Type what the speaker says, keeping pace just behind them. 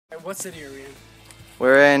What city are we in?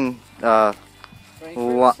 We're in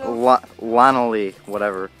Wannalee,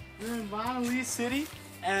 whatever. We're in Wannalee City,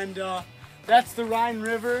 and that's the Rhine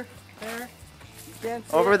River there. You can't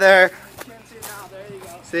see Over it. there. You can't see it now. There you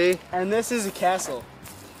go. See? And this is a castle.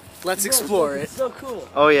 Let's explore it. It's so cool.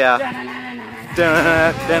 Oh yeah. Let's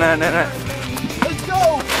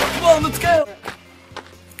go! Come on, let's go!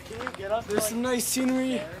 Can you get up? There's some nice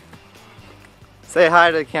scenery. Say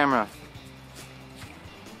hi to the camera.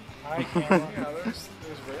 Hi, camera. Yeah, there's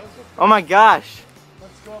rails up. Oh my gosh.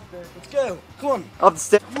 Let's go up there. Let's go. Come on. Up the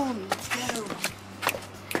stairs. Come on, let's go.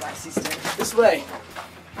 I see stairs. This way.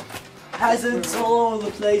 Hazards all over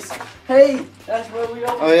the place. Hey, that's where we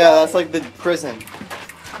open. Oh yeah, that's like the prison.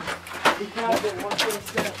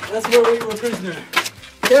 That's where we were prisoner.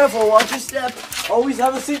 Careful, watch your step. Always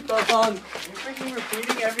have a seatbelt on. You're freaking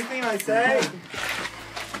repeating everything I say.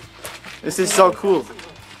 This is so cool.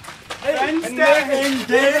 Hey, and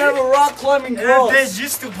they have a rock climbing course.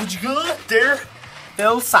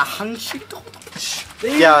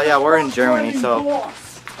 Yeah, we're in Germany, so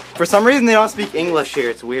for some reason they don't speak English here.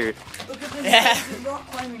 It's weird. Look at this rock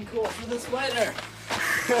climbing course with a spider.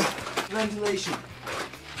 Ventilation.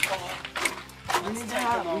 We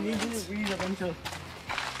need to read a bunch of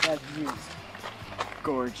bad views.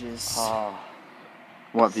 Gorgeous.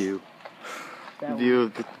 What view? That View one.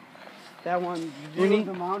 of the... That one. View of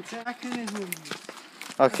the mountain.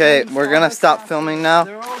 Okay, we're gonna stop filming now,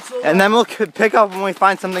 and then we'll pick up when we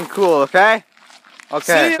find something cool. Okay?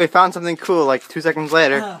 Okay. We found something cool like 2 seconds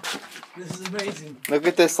later. This is amazing. Look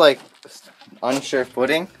at this like unsure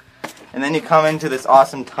footing, and then you come into this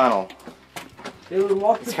awesome tunnel. They would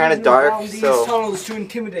walk It's kind of dark, these so tunnels to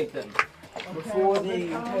intimidate them before they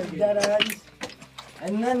dead ends,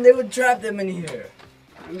 and then they would trap them in here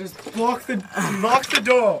and just lock the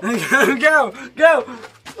door. Go!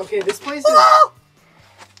 Okay, this place is.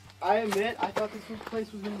 I admit, I thought this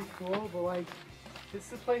place was gonna be cool, but like,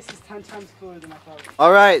 this place is 10 times cooler than I thought it was.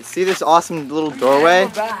 all right. See this awesome little doorway?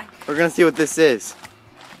 We're back. We're gonna see what this is.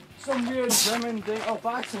 Some weird German thing. Oh,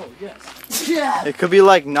 foxhole, yes. Yeah. It could be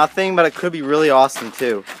like nothing, but it could be really awesome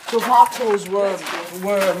too. So foxholes were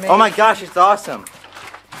made. Oh my gosh, it's awesome.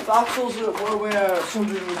 Foxholes were where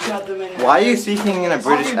somebody would shut them in. Why are you speaking in a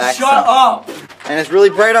British Fucking accent? shut up! And it's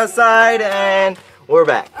really bright outside, and we're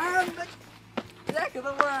back. I'm the jack of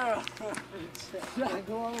the world. I'm the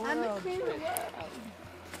queen of the world.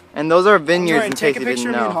 And those are vineyards, in case you didn't Take a picture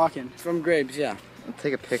of me and know. Hawkins. From grapes, yeah. I'll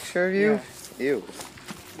take a picture of you? Yeah. Ew.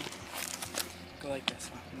 Go like this.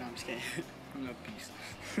 No, I'm just kidding. I'm no beast.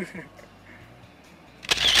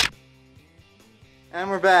 And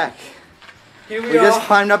we're back. Here We just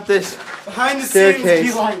climbed up this behind the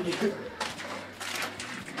staircase. scenes behind you.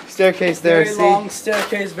 Staircase there, Very see? long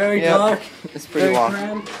staircase, very dark. It's pretty Very long.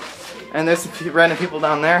 cramped. And there's some random people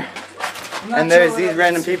down there. I'm not And sure there's what these that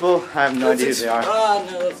random is. people. I have no idea who they are. No,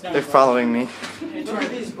 that's not. They're following me. Look at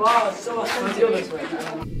these bars. So let's go this way.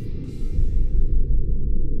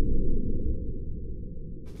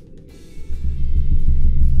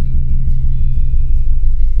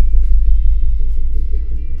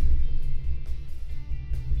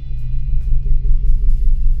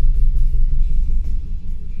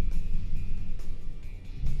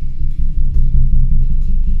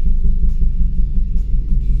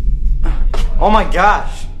 Oh my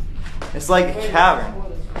gosh. It's like a cavern.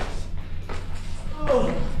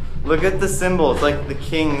 Look at the symbol. It's like the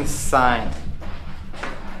king's sign.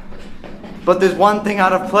 But there's one thing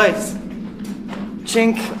out of place.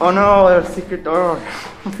 Chink. Oh no, there's a secret door.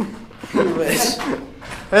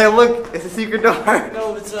 Hey, look, it's a secret door.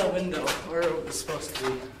 No, it's a window. Where it was supposed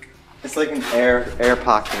to be. It's like an air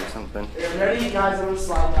pocket or something. Ready, guys? I'm gonna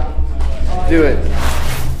slide down. Do it.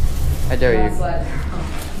 I dare you.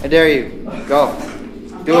 I dare you. Go.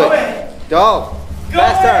 Do it. Go.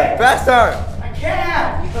 Faster. Faster. I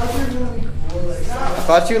can't. You thought you were really cool. I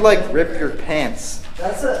thought you'd like rip your pants.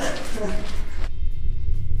 That's it.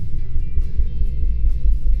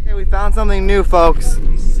 Okay, we found something new, folks.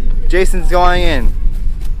 Jason's going in.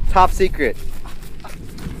 Top secret.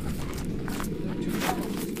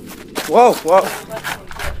 Whoa, whoa.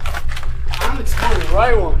 I'm exploring the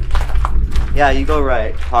right one. Yeah, you go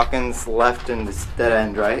right. Hawkins left in this dead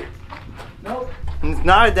end, right? Nope. It's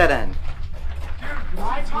not a dead end.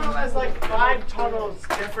 My tunnel has like 5 tunnels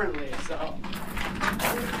differently, so.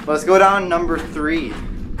 Let's go down number 3. This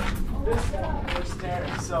one, there's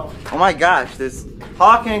stairs, so. Oh my gosh, this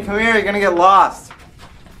Hawkins, come here, you're gonna get lost.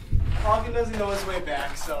 Hawkins doesn't know his way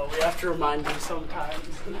back, so we have to remind him sometimes.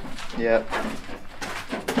 Yep.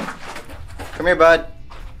 Come here, bud.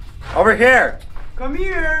 Over here. Come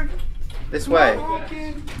here. This way.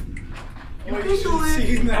 Hawkins.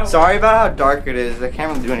 Sorry about how dark it is. I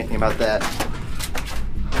can't really do anything about that.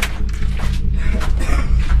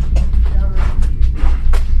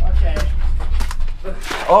 Okay.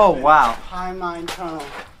 Oh wow. High Mine Tunnel.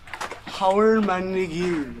 Power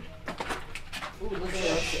Manigir.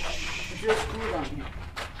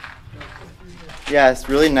 Yeah, it's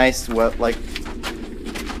really nice. What like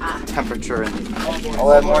temperature and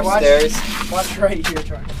I'll have more stairs. Watch right here,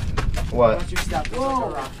 Troy. What? Watch your step. There's like a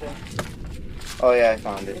rock there. Oh yeah, I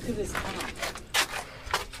found it. Look at this tunnel.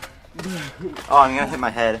 Oh, I'm gonna hit my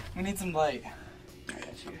head. We need some light. I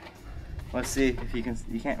got you. Let's see if you can.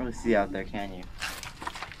 You can't really see out there, can you?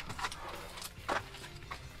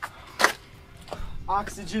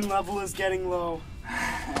 Oxygen level is getting low.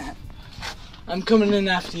 I'm coming in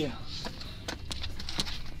after you.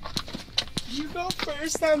 You go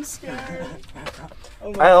first. I'm scared.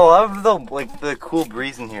 I love the cool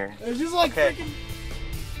breeze in here. It's just like freaking.